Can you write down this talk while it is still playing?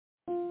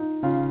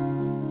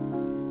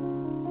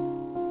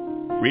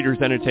Readers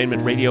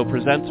Entertainment Radio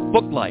presents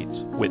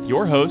Booklights with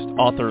your host,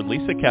 author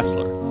Lisa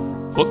Kessler.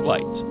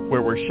 Booklights,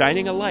 where we're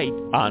shining a light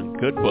on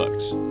good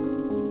books.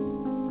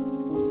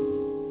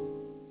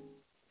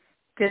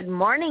 Good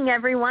morning,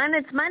 everyone.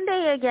 It's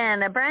Monday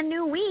again, a brand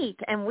new week,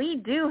 and we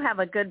do have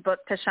a good book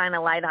to shine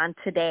a light on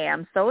today.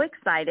 I'm so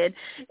excited.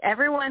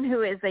 Everyone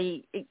who is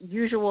a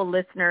usual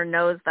listener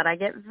knows that I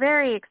get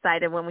very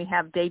excited when we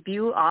have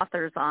debut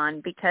authors on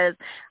because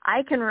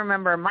I can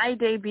remember my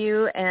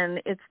debut,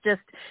 and it's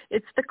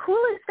the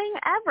coolest thing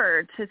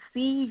ever to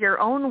see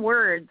your own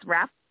words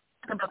wrapped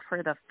in a book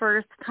for the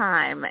first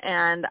time,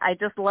 and I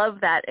just love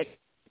that.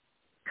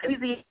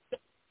 Crazy.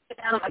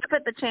 I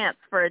put the chance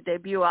for a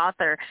debut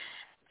author.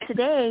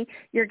 Today,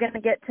 you're going to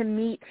get to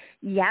meet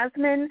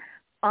Yasmin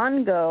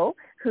Angoe,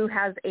 who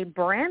has a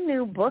brand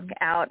new book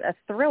out, a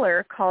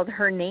thriller called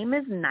Her Name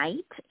is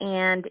Night.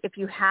 And if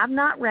you have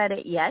not read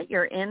it yet,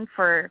 you're in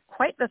for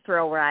quite the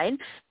thrill ride.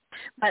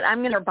 But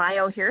I'm going to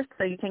bio here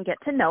so you can get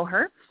to know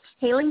her.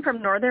 Hailing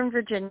from Northern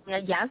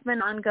Virginia,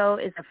 Yasmin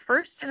Angoe is a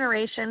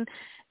first-generation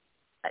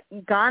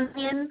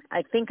Ghanaian,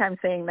 I think I'm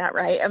saying that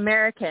right,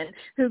 American,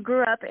 who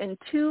grew up in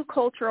two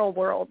cultural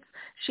worlds.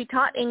 She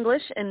taught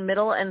English in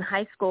middle and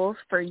high schools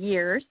for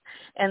years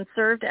and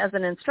served as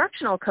an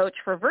instructional coach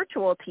for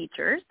virtual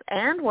teachers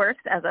and works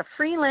as a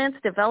freelance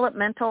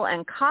developmental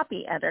and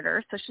copy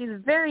editor. So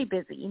she's very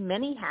busy,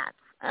 many hats.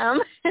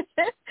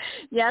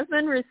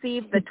 Yasmin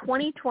received the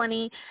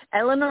 2020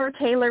 Eleanor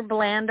Taylor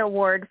Bland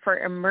Award for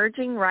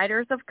Emerging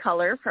Writers of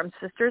Color from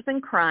Sisters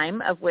in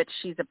Crime, of which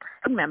she's a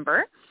proud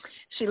member.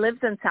 She lives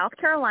in South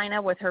Carolina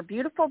with her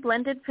beautiful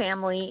blended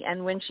family,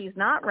 and when she's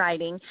not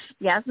writing,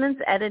 Yasmin's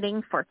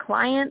editing for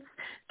clients,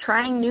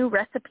 trying new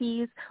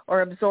recipes,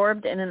 or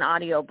absorbed in an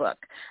audiobook.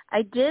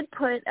 I did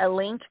put a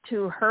link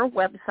to her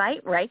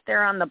website right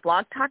there on the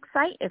Blog Talk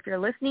site. If you're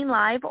listening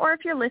live or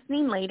if you're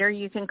listening later,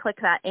 you can click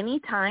that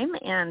anytime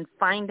and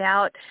find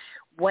out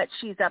what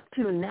she's up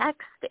to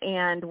next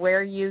and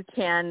where you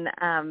can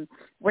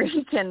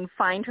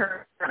find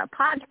her on a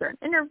pod for an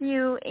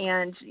interview.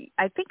 And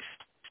I think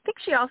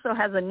she also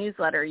has a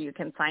newsletter you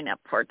can sign up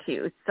for,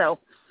 too. So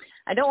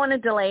I don't want to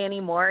delay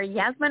anymore.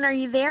 Yasmin, are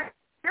you there?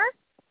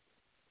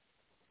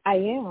 I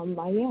am.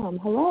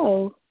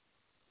 Hello.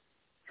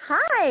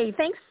 Hi.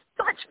 Thanks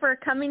so much for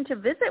coming to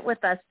visit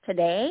with us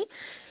today.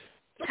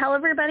 Tell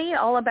everybody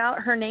all about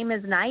Her Name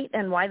is Night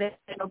and why they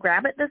go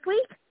grab it this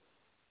week.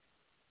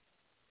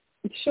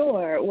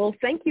 Sure. Well,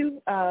 thank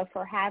you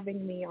for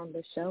having me on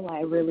the show.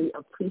 I really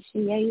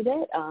appreciate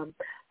it.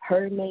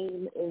 Her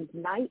Name is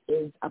Night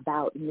is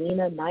about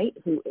Nina Knight,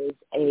 who is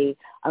a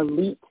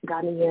elite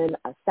Ghanaian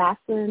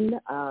assassin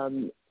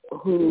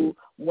who,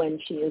 when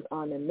she is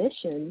on a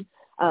mission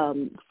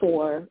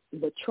for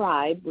the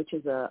Tribe, which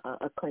is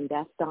a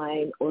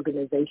clandestine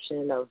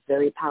organization of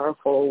very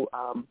powerful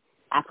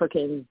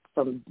Africans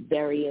from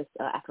various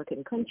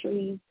African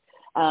countries,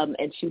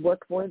 and she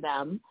worked for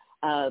them.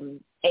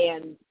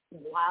 And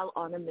while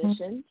on a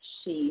mission,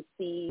 she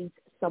sees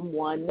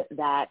someone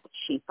that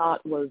she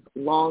thought was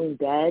long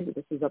dead.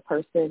 This is a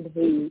person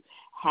who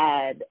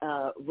had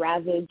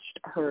ravaged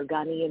her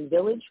Ghanaian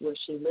village where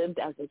she lived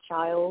as a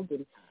child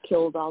and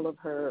killed all of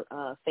her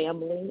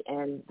family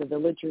and the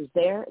villagers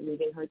there,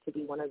 leaving her to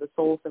be one of the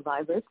sole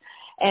survivors.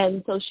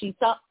 And so she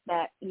thought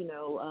that,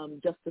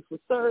 justice was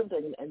served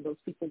and those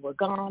people were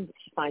gone, but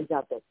she finds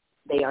out that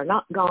they are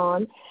not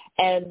gone,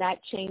 and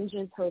that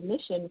changes her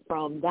mission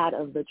from that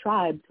of the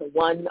tribe to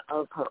one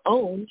of her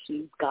own.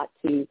 She's got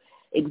to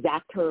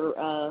exact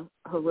her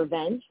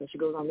revenge, so she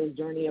goes on this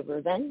journey of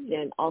revenge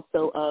and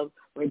also of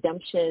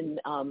redemption,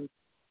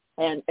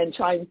 and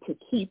trying to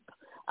keep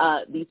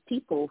these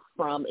people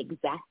from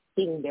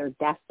exacting their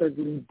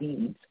dastardly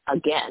deeds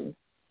again.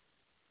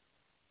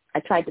 I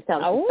tried to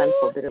sound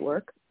suspenseful. Did it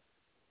work?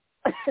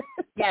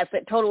 Yes,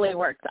 it totally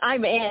worked.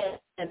 I'm in.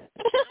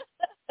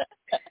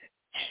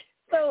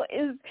 So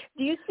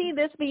do you see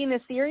this being a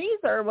series,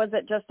 or was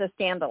it just a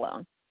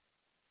standalone?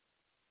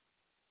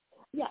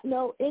 Yeah,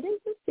 no, it is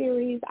a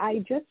series. I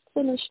just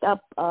finished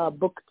up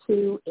book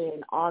 2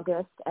 in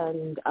August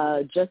and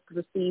just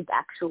received,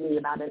 actually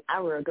about an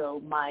hour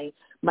ago, my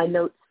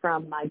notes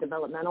from my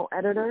developmental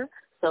editor.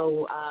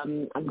 So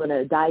I'm going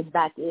to dive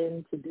back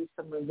in to do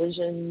some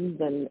revisions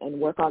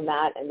and work on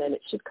that, and then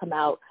it should come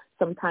out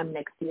sometime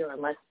next year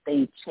unless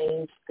they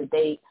change the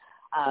date.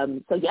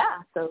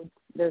 So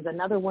there's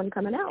another one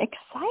coming out.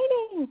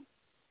 Exciting.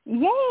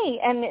 Yay.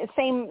 And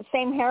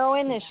same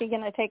heroine. Is she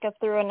going to take us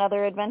through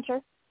another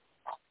adventure?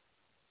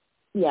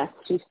 Yes,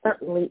 she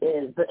certainly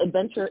is. The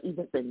adventure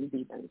isn't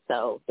even.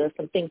 So there's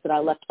some things that I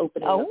left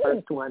open in the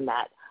first one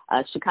that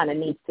she kind of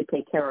needs to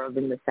take care of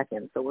in the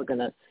second. So we're going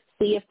to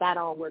see if that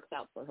all works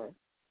out for her.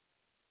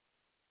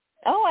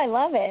 Oh, I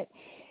love it.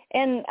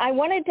 And I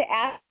wanted to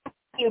ask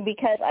you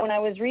because when I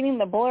was reading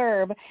the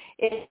blurb,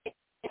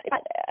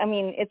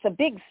 it's a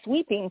big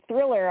sweeping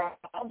thriller on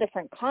all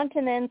different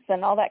continents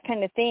and all that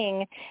kind of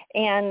thing.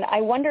 And I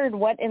wondered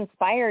what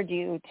inspired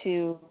you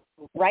to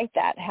write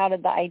that. How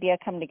did the idea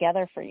come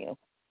together for you?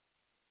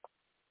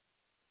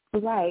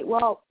 Right.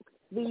 Well,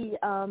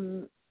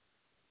 the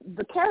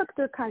the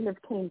character kind of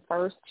came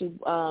first.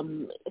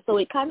 So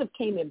it kind of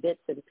came in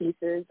bits and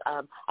pieces.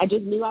 I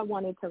just knew I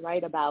wanted to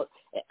write about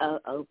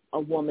a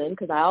woman,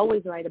 because I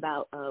always write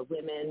about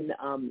women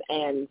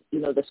and,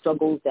 the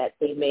struggles that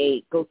they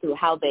may go through,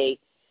 how they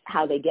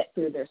get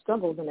through their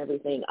struggles and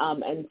everything.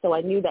 And so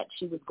I knew that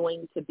she was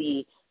going to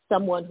be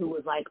someone who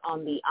was like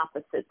on the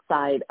opposite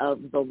side of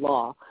the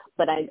law.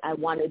 But I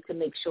wanted to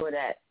make sure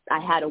that I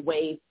had a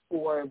way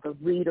for the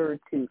reader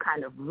to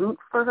kind of root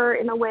for her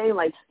in a way.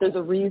 Like, there's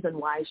a reason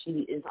why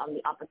she is on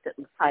the opposite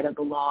side of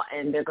the law,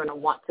 and they're going to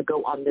want to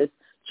go on this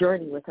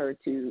journey with her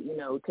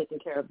to, taking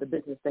care of the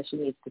business that she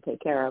needs to take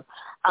care of.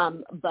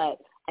 But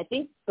I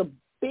think the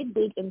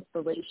big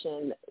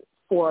inspiration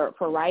for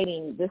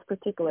writing this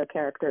particular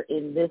character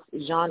in this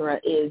genre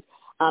is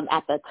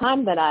at the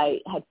time that I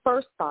had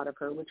first thought of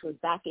her, which was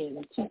back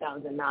in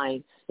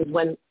 2009, is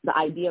when the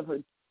idea of her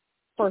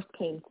first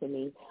came to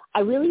me.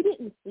 I really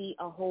didn't see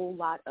a whole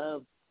lot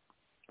of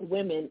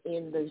women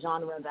in the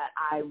genre that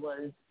I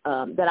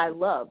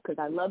love, because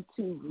I love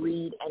to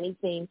read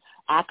anything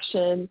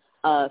action,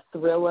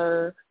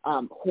 thriller,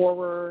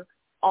 horror,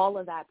 all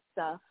of that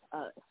stuff,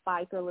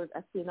 spy thrillers,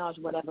 espionage,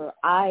 whatever.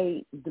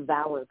 I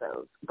devour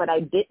those, but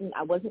I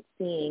wasn't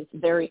seeing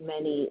very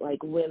many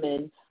like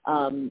women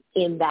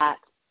in that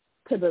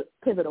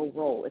pivotal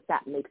role, if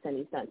that makes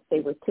any sense. They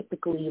were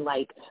typically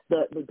like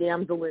the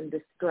damsel in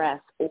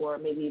distress, or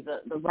maybe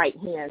the right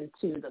hand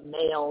to the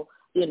male,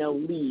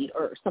 lead,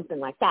 or something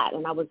like that.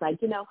 And I was like,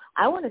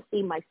 I want to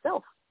see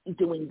myself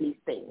doing these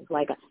things,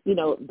 like,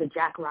 the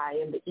Jack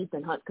Ryan, the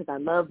Ethan Hunt, because I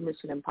love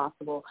Mission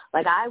Impossible.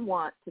 Like, I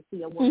want to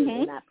see a woman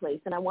in that place,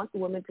 and I want the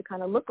women to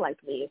kind of look like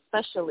me,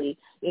 especially,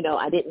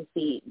 I didn't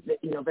see,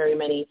 very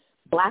many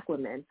Black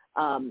women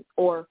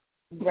or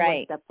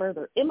one step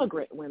further,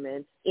 immigrant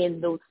women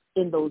in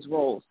those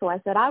roles. So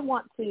I said, I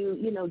want to,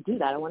 do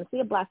that. I want to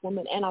see a Black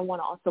woman, and I want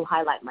to also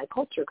highlight my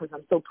culture, because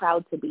I'm so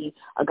proud to be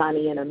a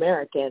Ghanaian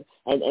American,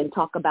 and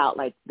talk about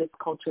like this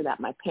culture that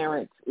my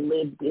parents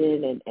lived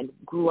in and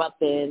grew up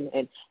in,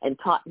 and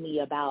taught me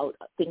about,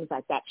 things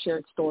like that,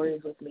 shared stories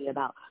with me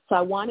about. So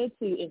I wanted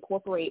to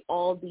incorporate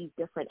all these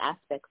different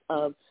aspects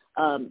of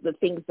the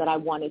things that I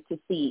wanted to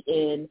see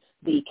in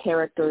the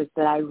characters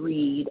that I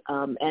read,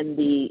 and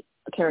the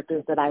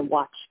characters that I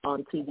watch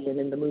on TV and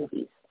in the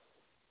movies.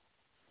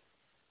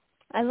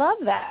 I love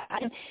that.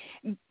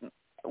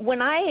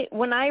 When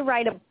I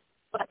write a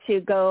book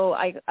to go,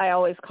 I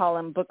always call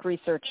them book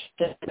research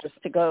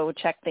to go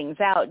check things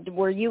out.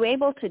 Were you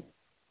able to?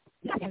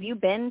 Have you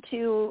been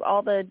to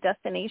all the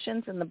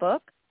destinations in the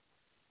book?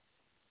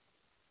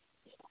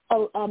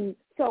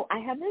 So I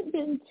haven't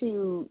been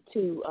to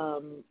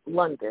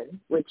London,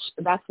 which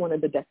that's one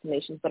of the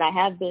destinations, but I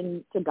have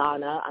been to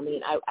Ghana. I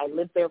mean, I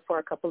lived there for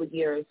a couple of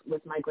years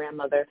with my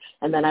grandmother,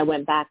 and then I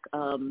went back,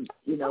 some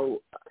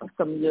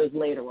years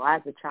later,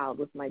 as a child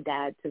with my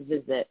dad to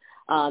visit.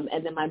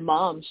 And then my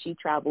mom, she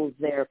travels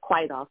there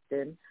quite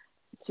often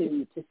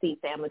to see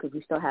family, because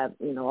we still have,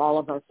 all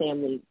of our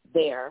family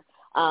there.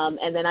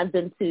 And then I've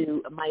been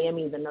to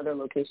Miami is another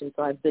location,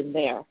 so I've been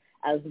there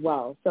as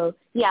well. So,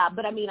 yeah,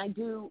 but I mean, I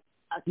do,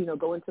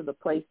 go into the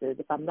places.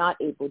 If I'm not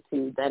able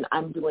to, then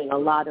I'm doing a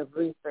lot of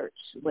research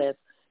with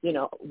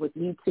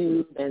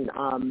YouTube and,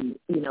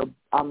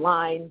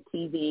 online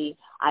TV.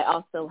 I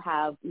also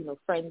have,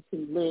 friends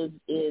who live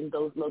in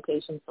those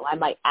locations, so I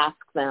might ask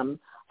them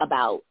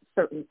about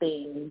certain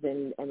things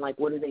and like,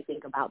 what do they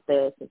think about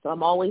this? And so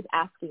I'm always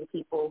asking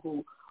people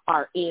who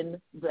are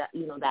in that,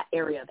 that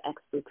area of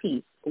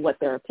expertise, what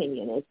their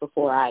opinion is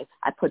before I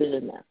put it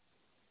in there.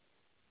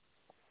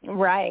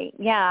 Right.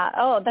 Yeah.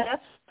 Oh,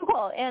 that's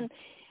cool. And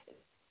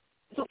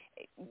so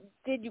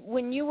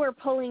when you were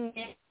pulling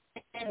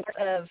in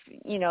of,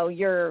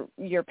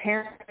 your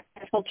parent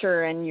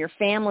culture and your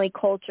family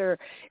culture,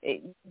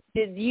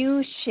 did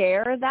you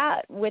share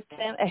that with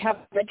them? Have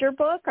they read your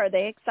book? Are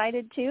they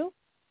excited too?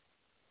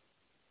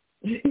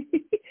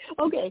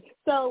 Okay.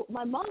 So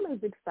my mom is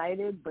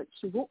excited, but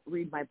she won't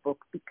read my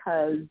book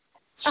because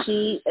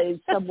she is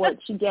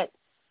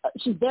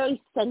she's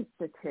very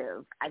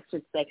sensitive, I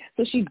should say.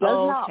 So she does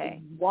not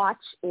watch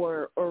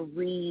or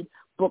read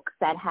books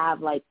that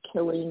have like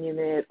killing in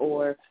it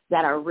or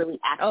that are really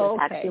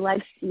action-packed. She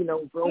likes,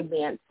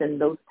 romance and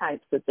those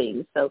types of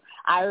things. So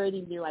I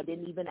already knew. I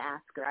didn't even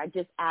ask her. I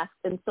just asked.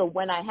 And so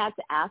when I had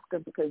to ask her,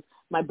 because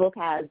my book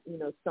has,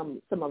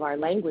 some of our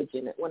language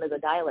in it, one of the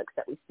dialects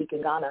that we speak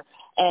in Ghana,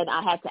 and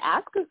I had to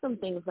ask her some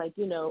things like,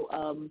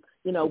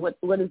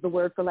 what is the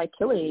word for like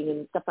killing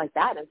and stuff like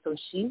that. And so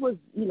she was,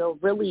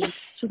 really,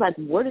 she was like,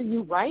 what are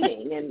you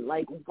writing? And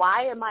like,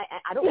 why am I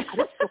don't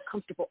feel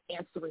comfortable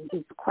answering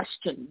these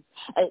questions.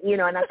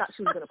 And I thought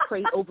she was going to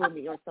pray over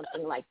me or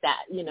something like that.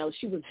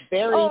 She was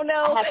very,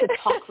 I had to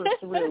talk her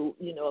through,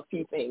 a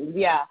few things.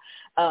 Yeah.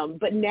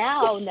 But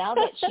now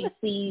that she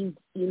sees,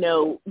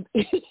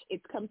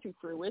 it's come to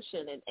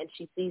fruition and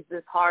she sees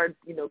this hard,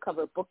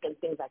 cover book and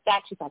things like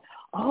that. She's like,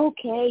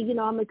 okay,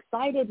 I'm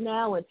excited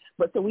now.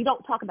 But so we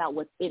don't talk about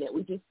what's in it.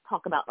 We just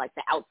talk about like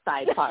the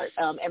outside part.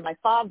 And my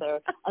father,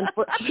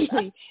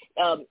 unfortunately,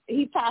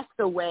 he passed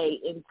away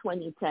in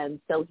 2010,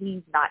 so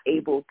he's not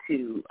able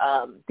to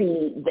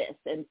see this.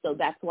 And so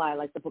that's why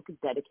like the book is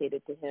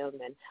dedicated to him.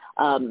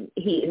 And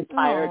he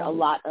inspired a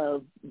lot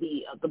of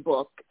the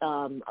book.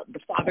 The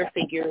father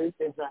figures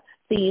is a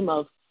theme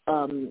of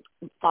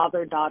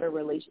father-daughter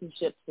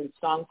relationships and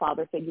strong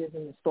father figures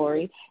in the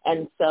story.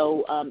 And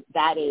so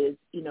that is,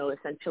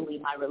 essentially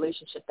my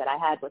relationship that I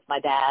had with my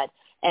dad,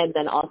 and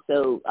then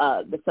also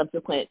the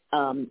subsequent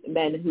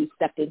men who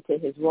stepped into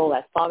his role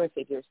as father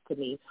figures to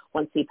me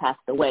once he passed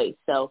away.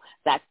 So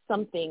that's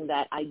something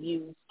that I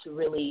use to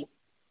really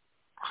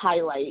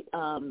highlight,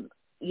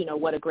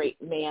 what a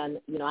great man,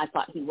 I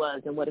thought he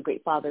was, and what a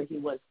great father he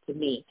was to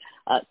me.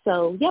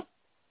 So, yep.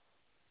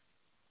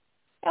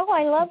 Oh,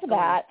 I love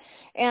that.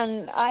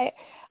 And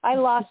I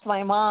lost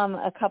my mom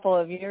a couple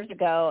of years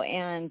ago,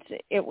 and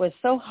it was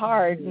so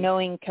hard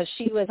knowing, because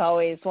she was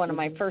always one of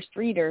my first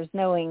readers,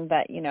 knowing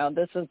that,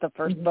 this is the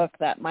first book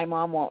that my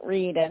mom won't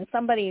read. And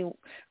somebody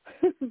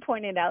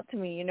pointed out to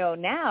me,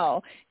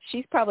 now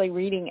she's probably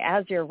reading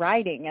as you're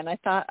writing. And I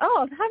thought,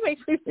 oh, that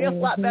makes me feel a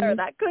lot better.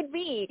 That could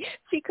be.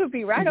 She could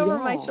be right over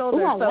my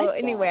shoulder. Ooh, so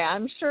like anyway,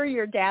 I'm sure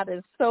your dad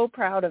is so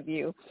proud of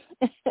you.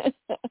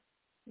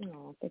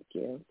 Oh,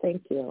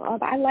 thank you. Oh,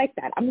 I like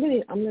that. I'm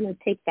gonna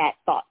take that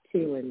thought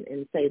too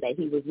and say that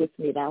he was with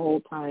me that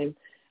whole time.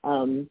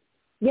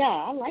 Yeah,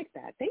 I like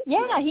that. Thank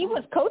you. Yeah, he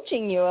was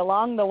coaching you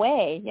along the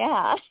way.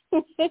 Yeah.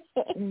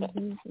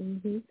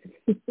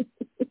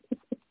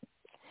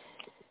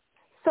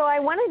 So I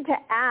wanted to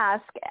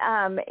ask,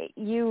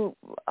 you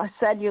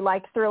said you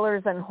like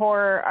thrillers and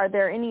horror. Are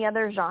there any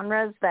other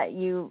genres that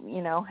you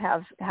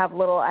have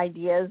little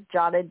ideas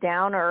jotted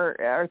down, or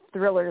are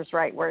thrillers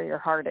right where your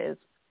heart is?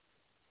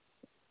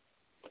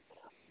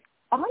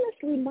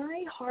 Honestly,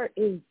 my heart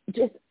is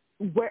just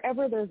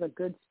wherever there's a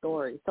good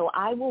story. So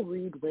I will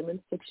read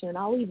women's fiction.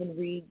 I'll even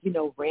read,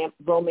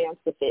 romance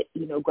if it,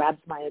 grabs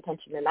my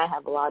attention. And I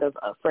have a lot of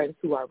friends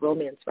who are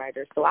romance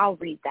writers, so I'll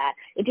read that.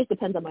 It just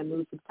depends on my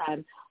mood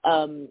sometimes.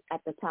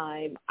 At the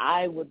time,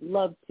 I would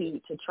love to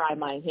try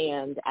my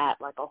hand at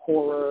like a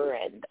horror,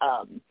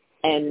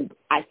 and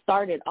I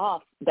started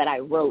off that I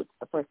wrote,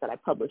 the first that I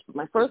published, but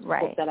my first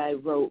book that I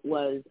wrote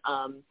was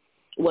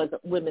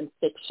women's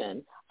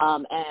fiction.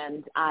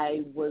 And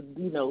I would,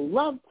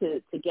 love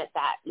to get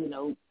that,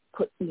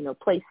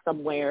 placed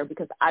somewhere,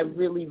 because I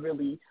really,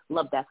 really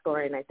love that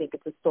story. And I think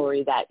it's a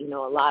story that, a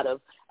lot of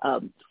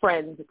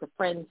friends, it's a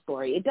friend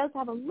story. It does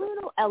have a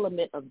little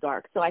element of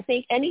dark. So I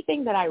think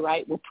anything that I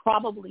write will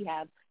probably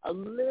have a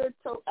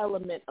little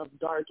element of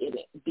dark in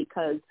it,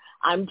 because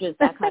I'm just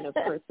that kind of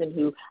person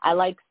who I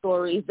like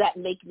stories that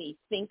make me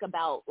think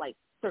about like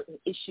certain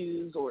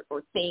issues or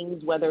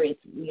things, whether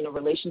it's,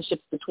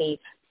 relationships between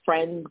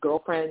friends,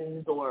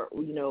 girlfriends, or,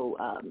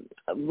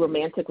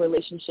 romantic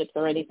relationships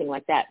or anything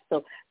like that.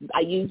 So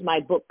I use my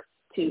books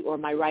or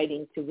my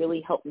writing to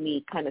really help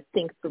me kind of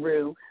think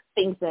through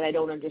things that I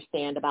don't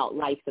understand about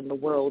life and the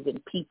world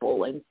and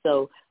people. And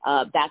so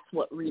that's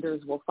what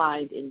readers will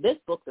find in this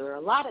book. There are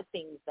a lot of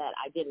things that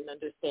I didn't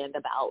understand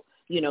about,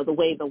 the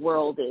way the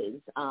world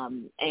is,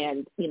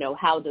 and,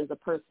 how does a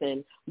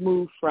person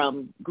move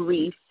from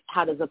grief?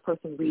 How does a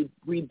person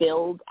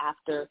rebuild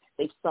after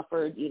they've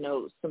suffered,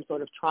 some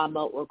sort of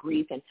trauma or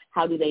grief, and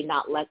how do they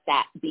not let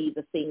that be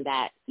the thing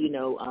that,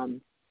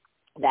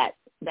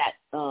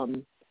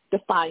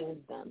 defines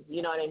them?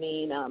 You know what I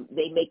mean?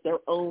 They make their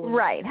own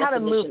how to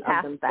move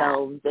past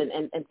themselves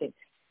and things.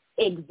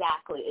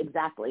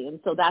 Exactly. And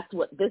so that's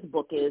what this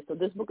book is. So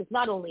this book is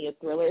not only a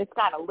thriller, it's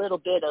got a little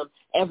bit of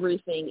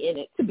everything in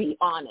it, to be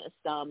honest.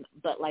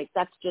 But like,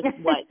 that's just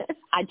what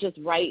I just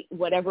write,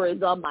 whatever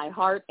is on my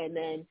heart. And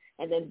then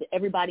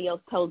everybody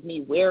else tells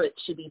me where it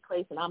should be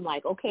placed. And I'm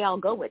like, okay, I'll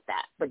go with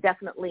that. But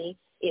definitely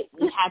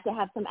we had to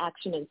have some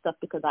action and stuff,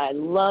 because I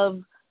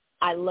love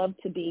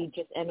to be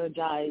just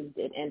energized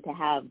and to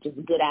have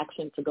just good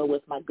action to go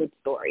with my good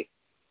story.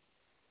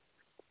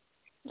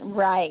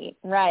 Right.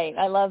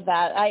 I love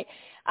that.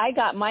 I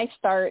got my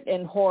start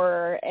in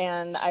horror,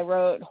 and I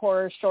wrote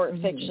horror short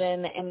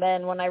fiction. And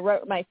then when I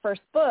wrote my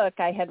first book,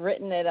 I had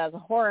written it as a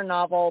horror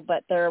novel,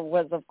 but there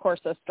was, of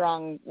course, a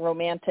strong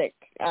romantic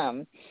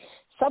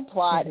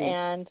subplot.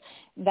 And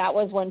that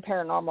was when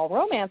paranormal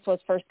romance was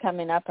first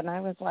coming up. And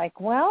I was like,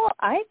 well,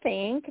 I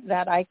think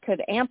that I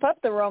could amp up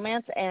the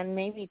romance and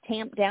maybe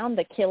tamp down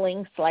the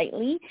killing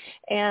slightly.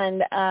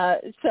 And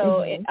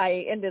so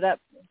I ended up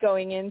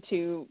going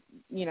into,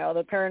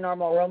 the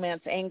paranormal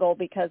romance angle,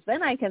 because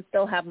then I can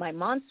still have my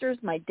monsters,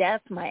 my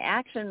death, my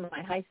action,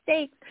 my high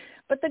stakes,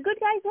 but the good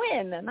guys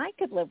win, and I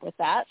could live with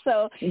that.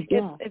 So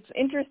it's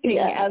interesting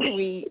as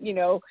we,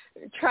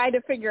 try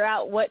to figure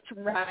out what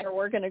writer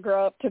we're going to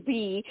grow up to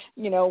be,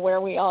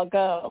 where we all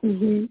go.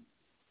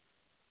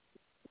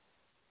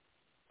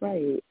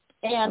 Right.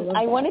 And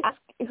I wanted to ask,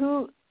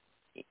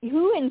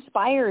 who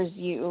inspires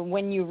you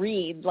when you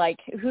read? Like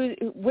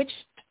which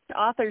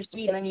authors do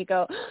you, and then you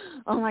go,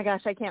 oh my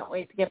gosh, I can't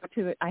wait to get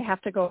to it. I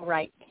have to go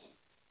write.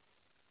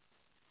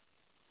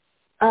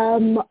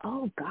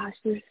 Oh gosh,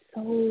 there's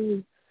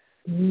so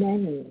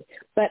many.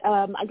 But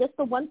I guess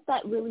the ones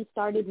that really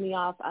started me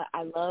off,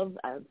 I love,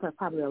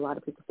 probably a lot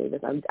of people say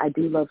this, I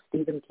do love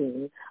Stephen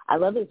King. I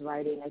love his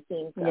writing. I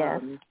think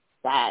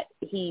that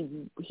he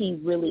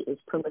really is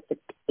prolific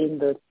in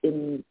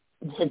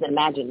his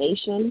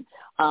imagination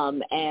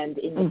and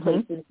in the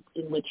places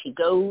in which he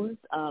goes,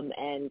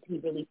 and he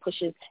really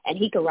pushes, and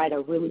he can write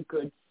a really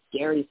good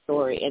scary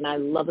story, and I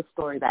love a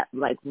story that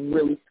like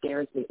really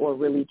scares me or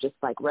really just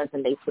like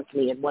resonates with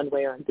me in one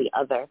way or the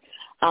other.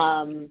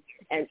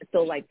 And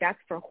so like that's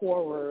for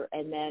horror.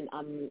 And then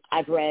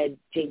I've read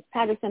James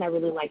Patterson. I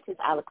really liked his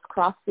Alex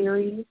Cross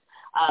series,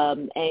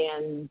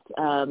 and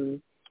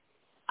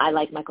I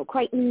like Michael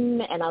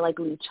Crichton, and I like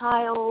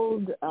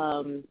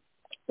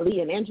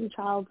Lee and Andrew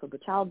Child, so the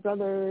Child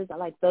brothers. I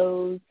like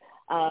those.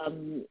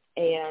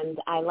 And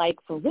I like,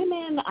 for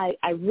women,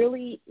 I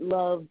really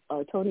love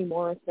Toni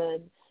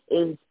Morrison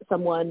is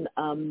someone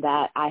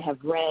that I have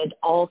read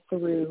all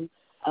through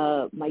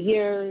my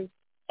years.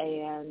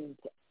 And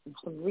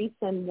some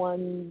recent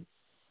ones,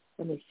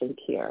 let me think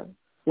here,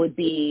 would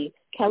be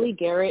Kelly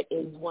Garrett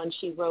is one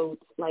she wrote,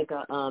 like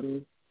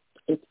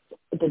it's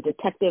the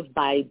Detective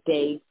by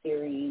Day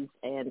series,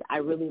 and I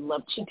really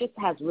loved, she just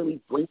has really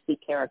voicey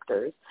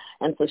characters,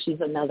 and so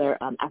she's another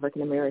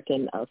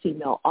African-American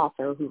female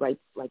author who writes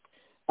like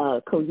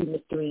cozy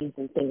mysteries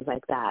and things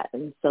like that.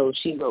 And so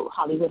she wrote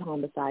Hollywood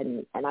Homicide,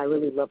 and I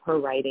really love her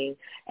writing.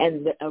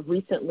 And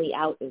recently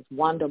out is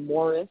Wanda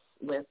Morris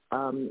with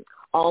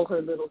All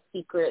Her Little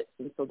Secrets,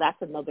 and so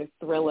that's another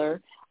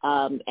thriller,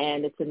 and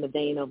it's in the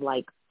vein of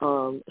like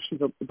she's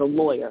the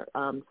lawyer,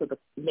 so the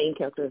main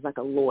character is like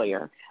a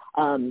lawyer.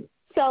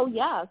 So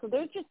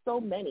there's just so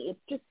many. It's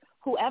just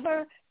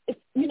whoever,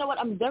 you know what,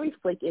 I'm very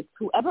flaky. It's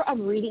whoever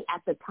I'm reading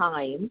at the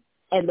time,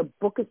 and the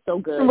book is so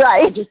good,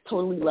 right, I just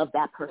totally love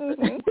that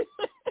person.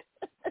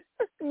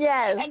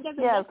 Yes, and then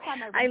the next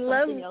time I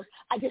read something else,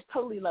 I just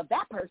totally love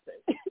that person.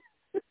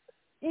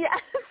 Yes.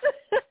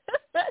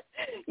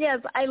 Yes,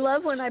 I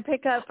love when I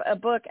pick up a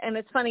book, and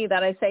it's funny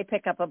that I say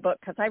pick up a book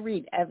because I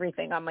read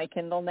everything on my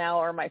Kindle now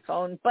or my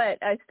phone, but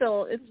it's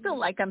still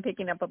like I'm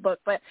picking up a book.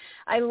 But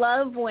I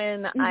love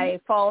when I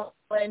fall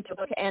into a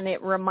book and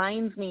it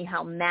reminds me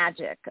how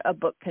magic a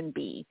book can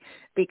be,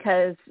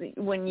 because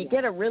when you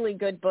get a really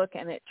good book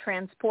and it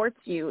transports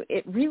you,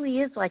 it really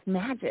is like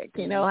magic.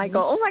 You know, I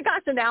go, oh my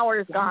gosh, an hour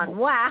is gone.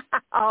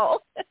 Wow.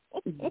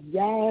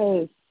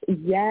 Yes.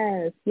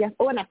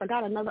 Oh, and I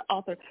forgot another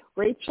author,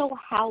 Rachel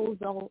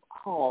Housel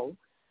Hall,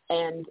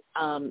 and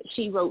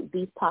she wrote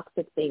These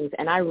Toxic Things,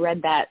 and I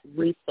read that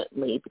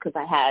recently because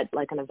I had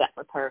like an event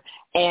with her,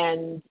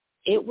 and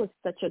it was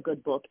such a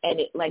good book, and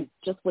it, like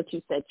just what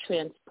you said,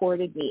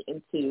 transported me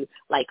into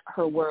like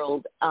her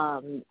world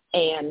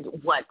and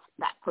what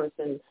that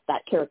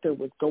character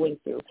was going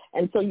through.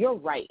 And so you're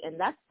right, and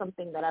that's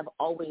something that I've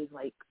always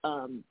like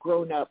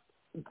grown up.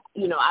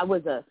 You know, I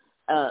was a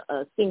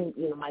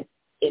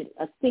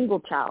single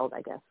child,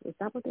 I guess. Is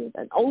that what they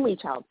said? An only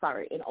child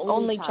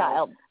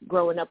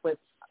growing up with.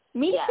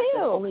 Me too.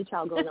 An only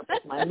child growing up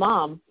with my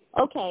mom.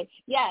 Okay,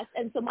 yes.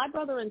 And so my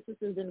brother and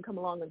sisters didn't come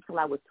along until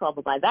I was 12.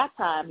 But by that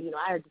time, you know,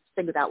 I had just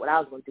figured out what I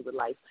was going to do with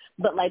life.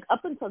 But like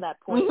up until that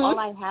point, all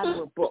I had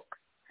were books.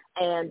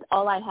 And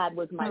all I had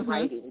was my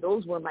writing.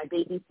 Those were my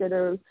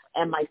babysitters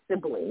and my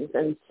siblings.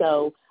 And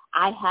so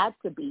I had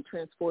to be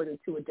transported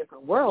to a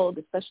different world,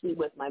 especially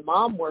with my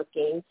mom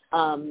working,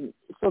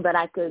 so that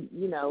I could,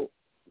 you know,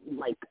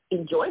 like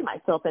enjoy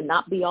myself and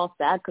not be all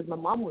sad because my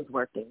mom was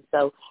working.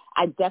 So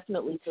I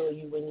definitely feel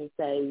you when you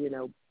say, you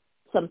know,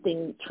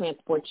 something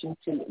transports you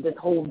to this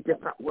whole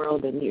different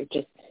world, and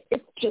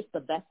it's just the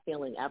best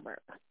feeling ever.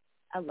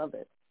 I love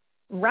it.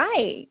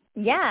 Right.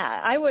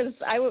 Yeah. I was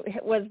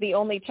the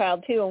only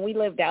child too, and we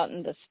lived out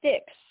in the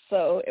sticks.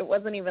 So it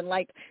wasn't even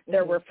like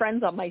there were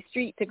friends on my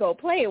street to go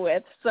play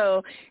with.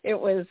 So it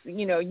was,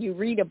 you know, you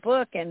read a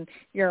book and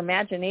your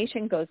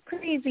imagination goes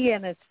crazy,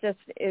 and it's just,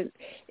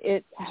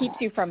 it keeps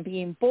you from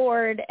being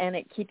bored, and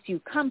it keeps you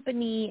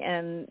company.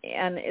 And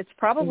it's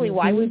probably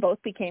why we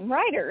both became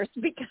writers,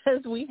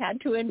 because we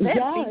had to invent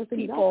these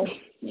people,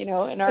 you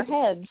know, in our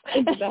heads.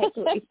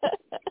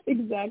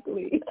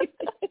 Exactly.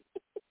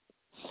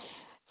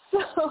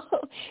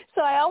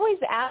 So I always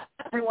ask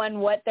everyone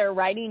what their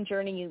writing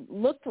journey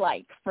looked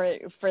like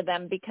for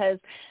them, because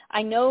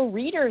I know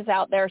readers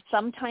out there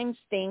sometimes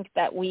think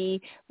that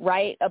we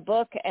write a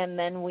book and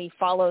then we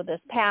follow this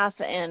path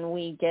and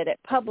we get it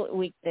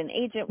we get an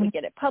agent, we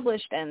get it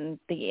published, and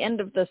the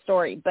end of the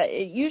story. But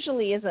it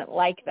usually isn't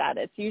like that.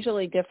 It's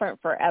usually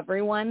different for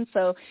everyone.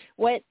 So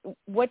what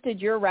did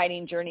your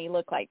writing journey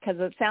look like? Because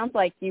it sounds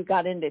like you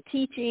got into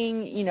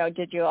teaching. You know,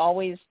 did you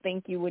always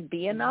think you would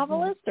be a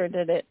novelist, or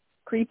did it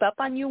creep up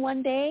on you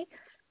one day?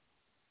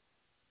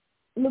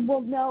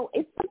 Well, no,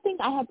 it's something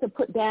I had to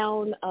put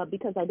down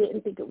because I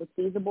didn't think it was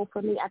feasible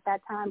for me at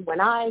that time. When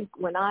I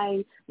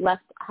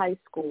left high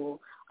school,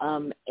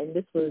 and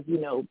this was,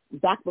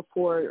 back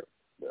before,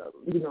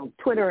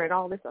 Twitter and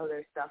all this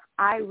other stuff,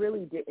 I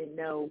really didn't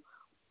know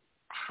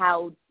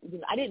how,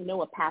 I didn't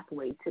know a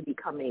pathway to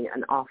becoming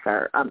an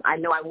author. I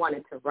know I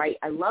wanted to write.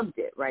 I loved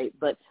it, right?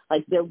 But I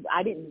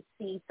didn't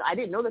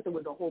know that there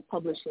was a whole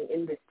publishing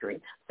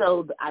industry.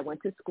 So I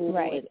went to school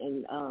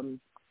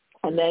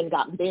and then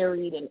got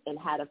married and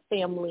had a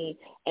family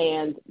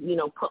and,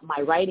 put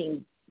my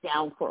writing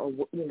down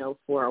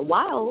for a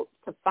while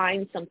to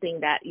find something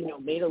that,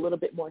 made a little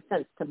bit more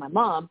sense to my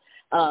mom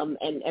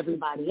and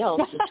everybody else,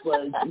 which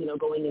was,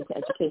 going into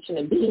education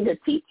and being a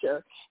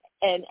teacher.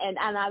 And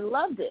I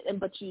loved it.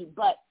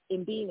 But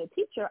in being a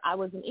teacher, I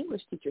was an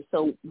English teacher.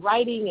 So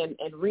writing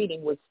and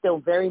reading was still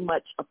very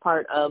much a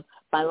part of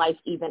my life,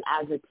 even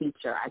as a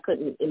teacher. I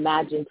couldn't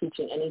imagine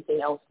teaching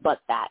anything else but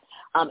that.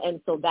 And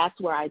so that's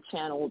where I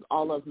channeled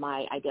all of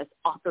my, I guess,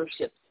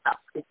 authorship stuff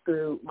is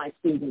through my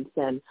students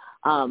and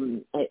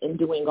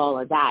doing all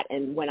of that.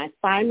 And when I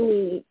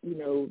finally,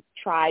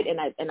 tried,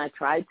 and I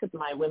tried to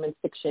my women's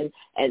fiction,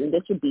 and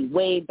this would be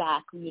way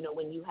back,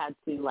 when you had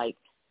to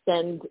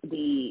send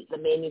the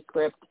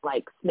manuscript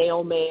like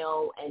snail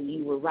mail, and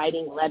you were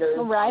writing letters,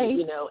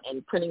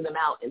 and printing them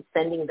out and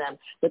sending them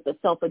with a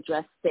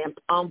self-addressed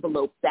stamped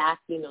envelope back,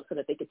 so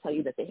that they could tell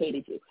you that they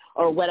hated you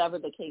or whatever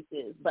the case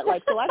is. But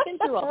so I've been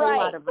through a whole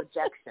lot of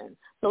rejection.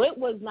 So it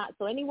was not,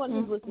 so anyone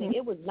who's listening,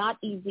 it was not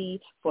easy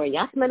for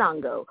Yasmin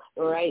Angoe,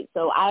 right?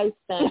 So I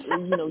spent,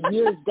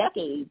 years,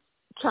 decades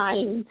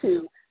trying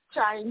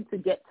to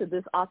get to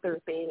this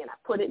author thing, and I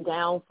put it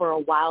down for a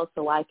while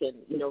so I can,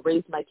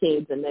 raise my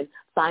kids. And then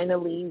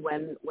finally,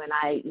 when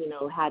I,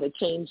 had a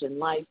change in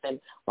life and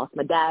lost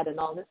my dad and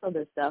all this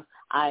other stuff,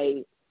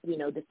 I,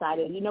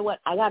 decided, what,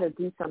 I got to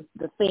do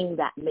the thing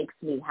that makes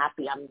me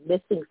happy. I'm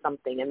missing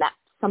something, and that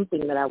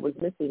something that I was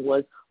missing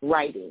was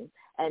writing.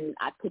 And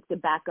I picked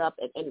it back up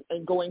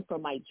and going for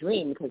my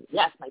dream, because,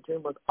 yes, my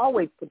dream was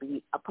always to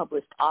be a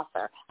published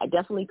author. I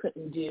definitely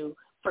couldn't do,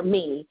 for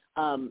me,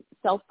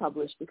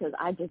 self-published, because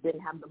I just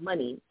didn't have the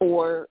money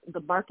or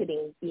the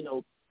marketing,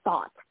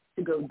 thought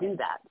to go do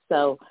that.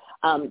 So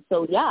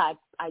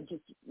I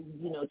just,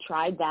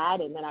 tried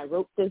that, and then I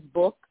wrote this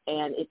book,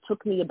 and it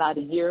took me about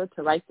a year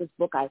to write this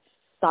book. I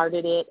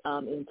started it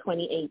in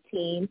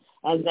 2018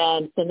 and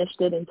then finished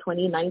it in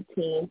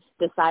 2019,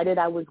 decided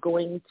I was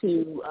going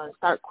to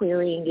start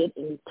querying it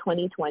in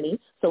 2020.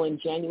 So in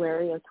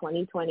January of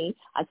 2020,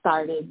 I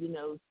started,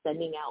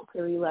 sending out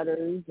query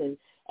letters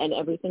and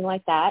everything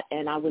like that.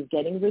 And I was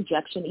getting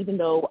rejection, even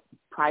though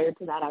prior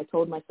to that I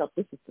told myself,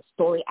 this is the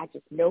story. I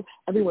just know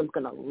everyone's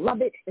going to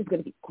love it. It's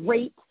going to be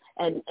great.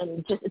 And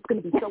just it's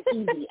going to be so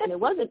easy. And it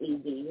wasn't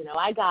easy.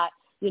 I got,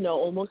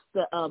 almost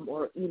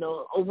over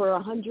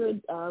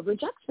 100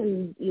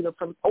 rejections,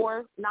 from,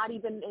 or not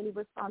even any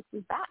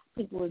responses back.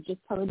 People were just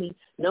telling me,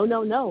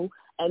 no.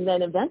 And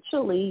then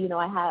eventually,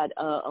 I had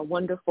a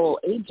wonderful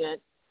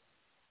agent,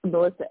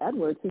 Melissa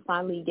Edwards, who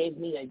finally gave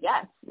me a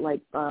yes.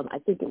 I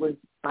think it was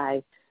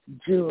by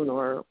June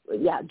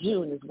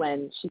June is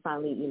when she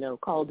finally,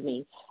 called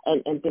me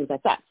and things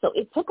like that. So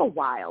it took a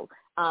while.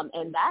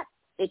 And that,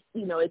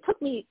 it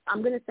took me,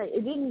 I'm going to say,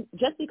 it didn't,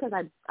 just because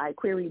I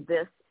queried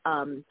this,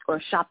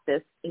 or shopped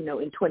this, in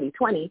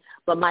 2020,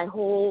 but my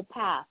whole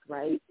path,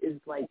 right, is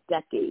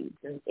decades.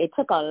 And it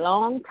took a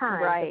long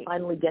time to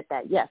finally get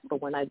that yes.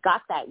 But when I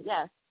got that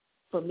yes,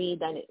 for me,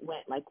 then it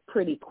went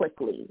pretty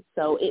quickly.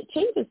 So it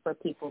changes for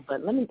people,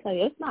 but let me tell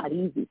you, it's not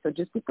easy. So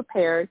just be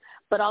prepared.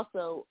 But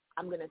also,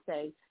 I'm going to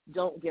say,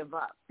 don't give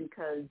up,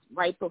 because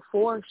right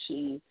before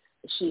she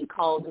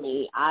called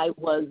me, I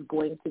was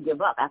going to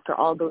give up. After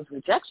all those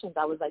rejections,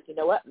 I was like, you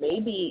know what,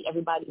 maybe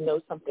everybody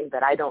knows something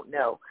that I don't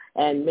know,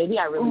 and maybe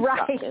I really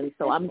suck, and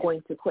so I'm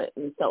going to quit.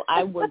 And so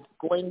I was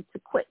going to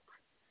quit.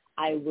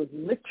 I was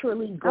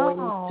literally going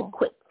to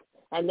quit.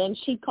 And then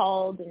she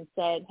called and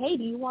said, hey,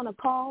 do you want to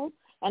call?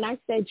 And I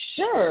said,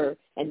 sure.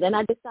 And then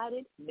I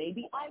decided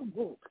maybe I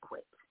won't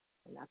quit.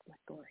 And that's my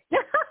story.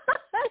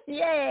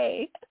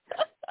 Yay.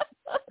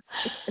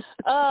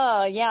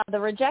 Oh, yeah, the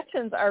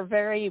rejections are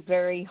very,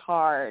 very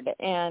hard,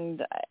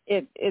 and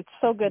it's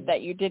so good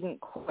that you didn't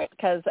quit,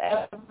 because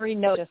every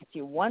no gets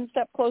you one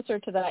step closer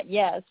to that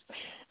yes,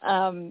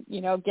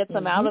 gets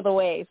them out of the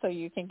way so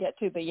you can get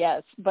to the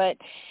yes. But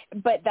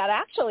that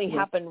actually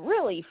happened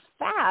really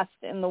fast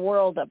in the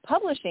world of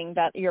publishing,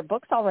 that your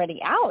book's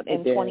already out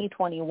in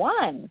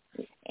 2021.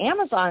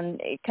 Amazon,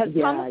 because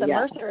Thomas &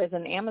 Mercer is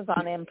an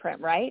Amazon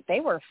imprint, right? They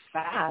were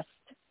fast.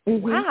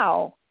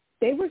 Wow.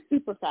 They were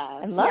super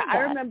fast. I love that. I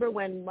remember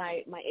when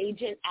my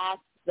agent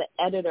asked the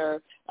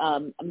editor,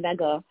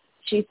 Mega,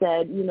 she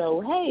said,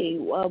 hey,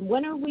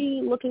 when are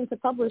we looking to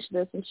publish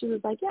this? And she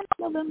was like,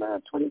 November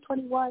of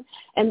 2021.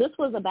 And this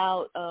was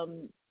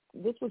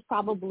this was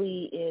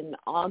probably in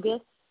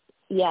August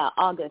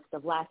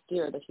of last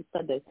year that she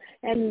said this.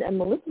 And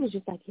Melissa was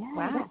just like,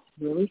 that's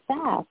really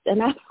fast.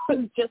 And I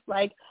was just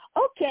like,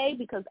 okay,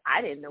 because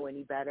I didn't know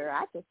any better.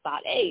 I just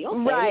thought, hey,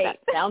 okay, that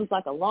sounds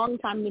like a long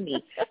time to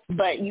me.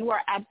 But you are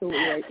absolutely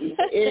right.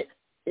 It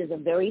is a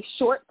very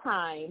short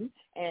time,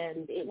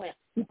 and it went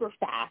super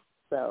fast.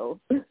 So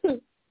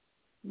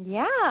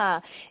Yeah,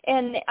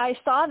 and I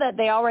saw that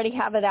they already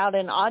have it out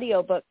in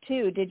audiobook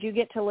too. Did you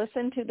get to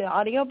listen to the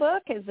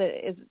audiobook? Is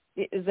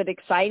it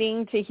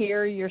exciting to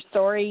hear your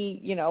story,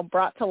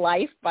 brought to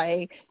life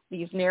by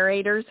these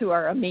narrators who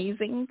are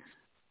amazing?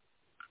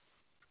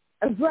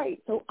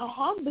 Right. So I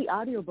have the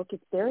audiobook.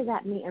 It stares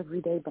at me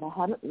every day, but I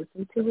haven't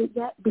listened to it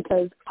yet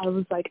because I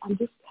was like, I'm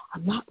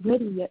not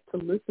ready yet to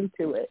listen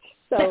to it.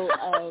 So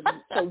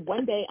so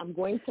one day I'm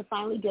going to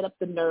finally get up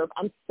the nerve.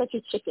 I'm such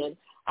a chicken.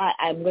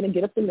 I'm going to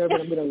get up the nerve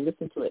and I'm going to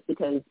listen to it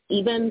because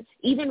even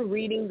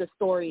reading the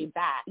story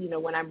back,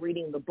 when I'm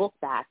reading the book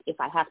back, if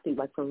I have to,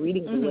 like for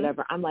readings or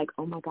whatever, I'm like,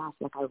 oh my gosh,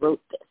 like I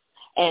wrote this.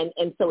 And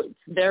so it's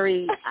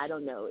very, I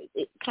don't know,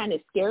 it kind of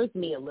scares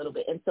me a little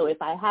bit. And so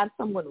if I have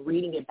someone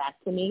reading it back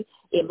to me,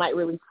 it might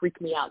really freak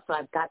me out. So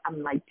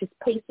I'm like just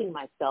pacing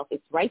myself.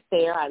 It's right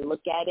there. I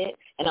look at it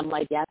and I'm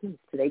like, Yasmin, is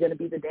today going to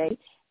be the day?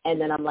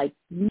 And then I'm like,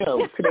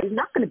 no, today's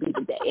not going to be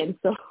the day. And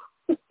so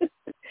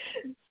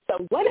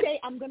so one day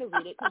I'm going to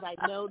read it because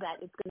I know that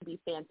it's going to be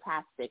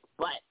fantastic.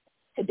 But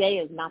today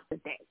is not the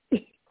day.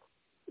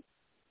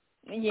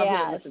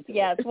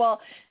 Yes. Well,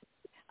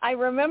 I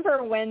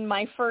remember when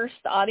my first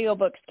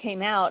audiobooks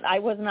came out, I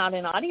was not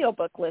an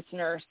audiobook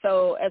listener.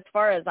 So as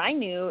far as I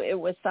knew, it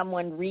was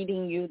someone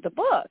reading you the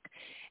book.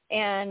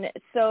 And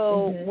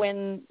so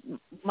when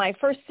my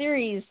first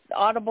series,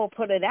 Audible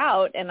put it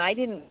out, and I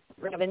didn't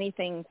have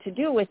anything to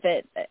do with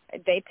it,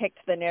 they picked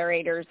the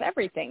narrators,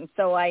 everything.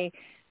 So I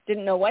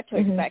didn't know what to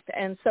expect.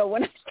 And so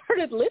when I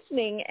started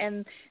listening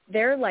and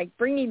they're like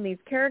bringing these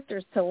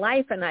characters to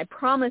life, and I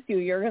promise you,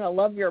 you're going to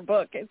love your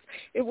book.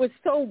 It was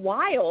so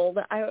wild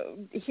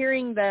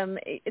hearing them.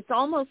 It's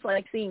almost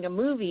like seeing a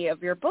movie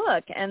of your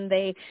book. And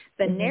the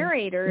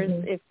narrators,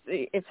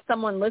 if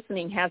someone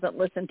listening hasn't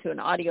listened to an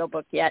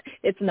audiobook yet,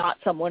 it's not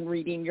someone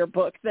reading your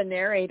book. The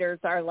narrators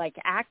are like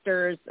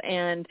actors,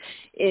 and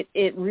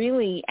it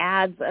really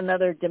adds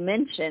another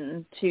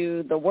dimension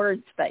to the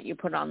words that you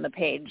put on the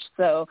page.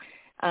 So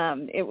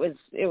it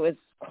was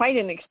quite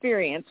an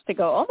experience to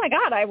go, oh my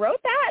God, I wrote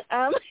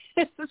that.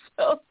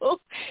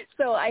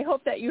 So I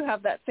hope that you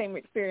have that same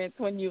experience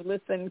when you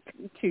listen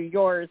to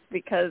yours,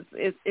 because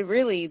it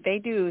really, they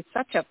do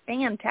such a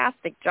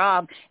fantastic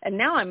job. And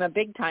now I'm a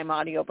big time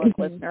audiobook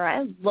listener.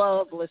 I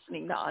love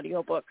listening to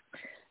audiobooks.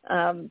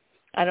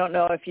 I don't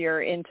know if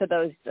you're into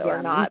those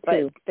or not,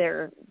 but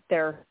they're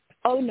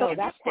oh no,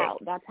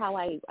 fantastic. that's how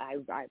I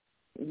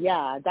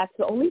yeah, that's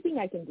the only thing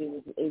I can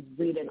do is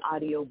read an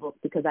audiobook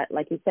because,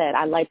 like you said,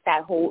 I like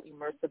that whole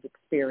immersive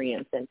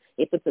experience. And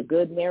if it's a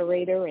good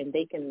narrator and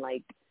they can,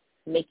 like,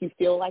 make you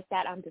feel like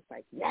that, I'm just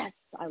like, yes,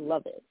 I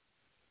love it.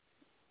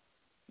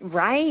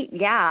 Right.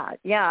 Yeah.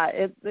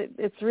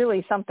 It's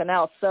really something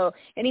else. So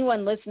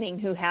anyone listening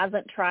who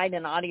hasn't tried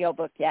an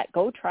audiobook yet,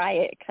 go try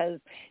it, because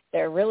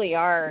there really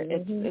are,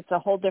 it's a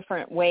whole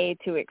different way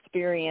to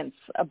experience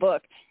a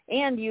book.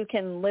 And you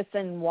can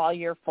listen while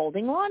you're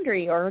folding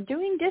laundry or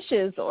doing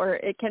dishes, or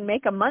it can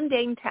make a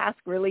mundane task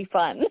really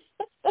fun.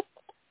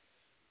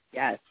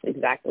 Yes,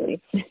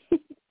 exactly.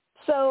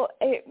 So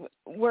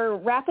we're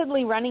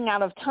rapidly running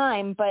out of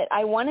time, but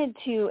I wanted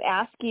to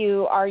ask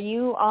you, are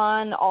you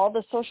on all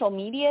the social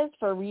medias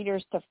for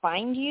readers to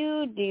find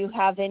you? Do you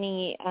have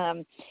any,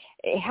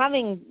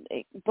 having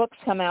books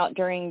come out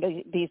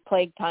during these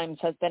plague times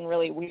has been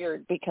really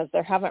weird because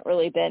there haven't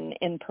really been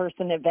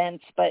in-person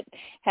events, but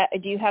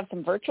do you have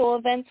some virtual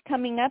events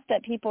coming up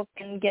that people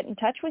can get in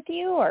touch with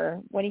you,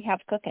 or what do you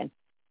have cooking?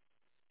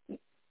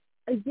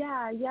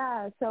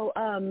 Yeah. So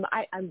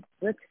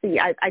let's see.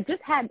 I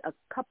just had a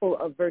couple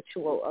of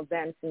virtual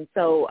events, and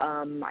so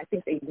I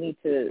think they need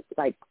to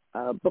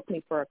book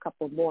me for a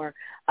couple more.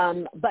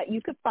 But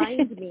you could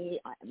find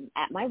me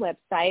at my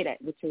website,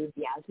 which is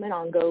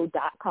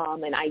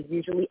yasminangoe.com, and I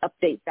usually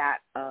update that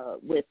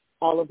with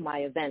all of my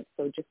events.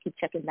 So just keep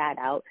checking that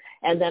out.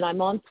 And then I'm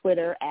on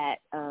Twitter at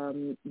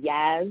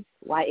Yas,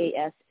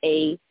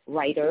 Y-A-S-A,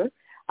 writer.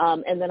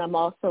 And then I'm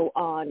also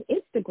on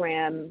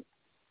Instagram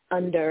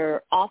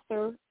under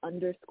author_Yas.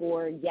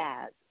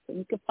 So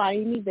you can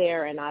find me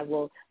there, and I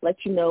will let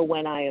you know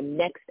when I am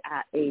next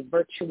at a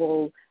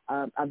virtual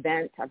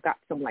event. I've got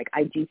some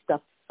IG stuff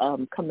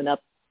coming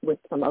up with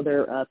some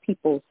other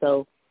people.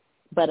 So,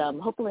 but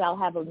hopefully I'll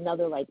have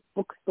another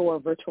bookstore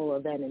virtual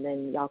event, and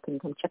then y'all can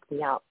come check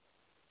me out.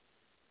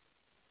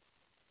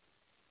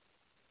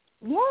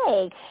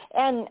 Yay.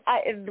 And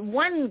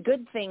one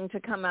good thing to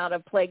come out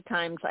of plague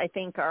times, I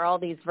think, are all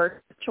these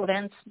virtual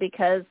events,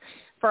 because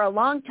for a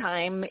long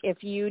time,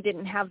 if you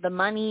didn't have the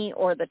money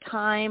or the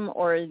time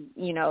or,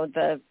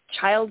 the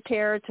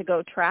childcare to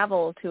go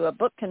travel to a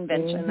book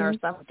convention or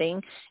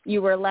something,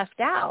 you were left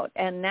out.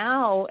 And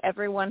now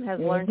everyone has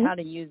learned how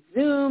to use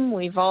Zoom.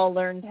 We've all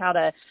learned how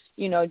to,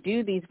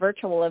 do these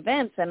virtual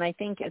events. And I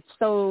think it's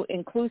so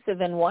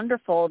inclusive and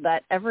wonderful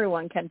that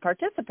everyone can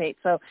participate.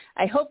 So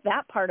I hope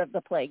that part of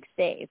the plague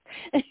stays.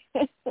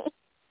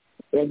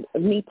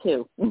 Me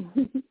too.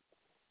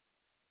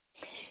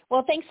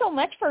 Well, thanks so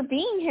much for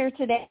being here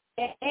today.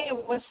 It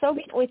was so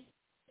good with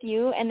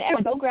you. And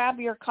everyone, go grab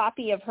your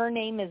copy of Her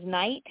Name is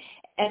Night.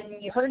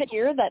 And you heard it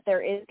here that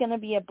there is going to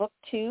be a book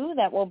 2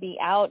 that will be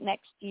out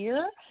next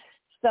year.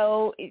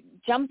 So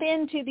jump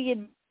into the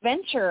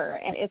adventure,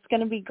 and it's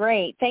going to be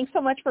great. Thanks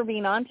so much for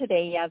being on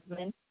today,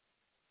 Yasmin.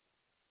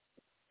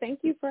 Thank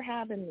you for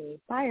having me.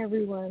 Bye,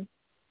 everyone.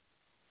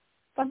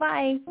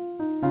 Bye-bye.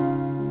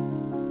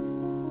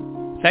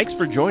 Thanks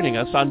for joining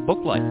us on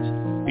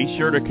Booklights. Be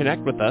sure to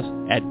connect with us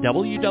at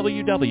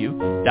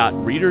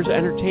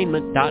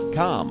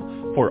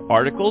www.readersentertainment.com for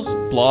articles,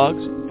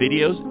 blogs,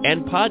 videos,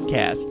 and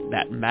podcasts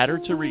that matter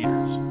to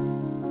readers.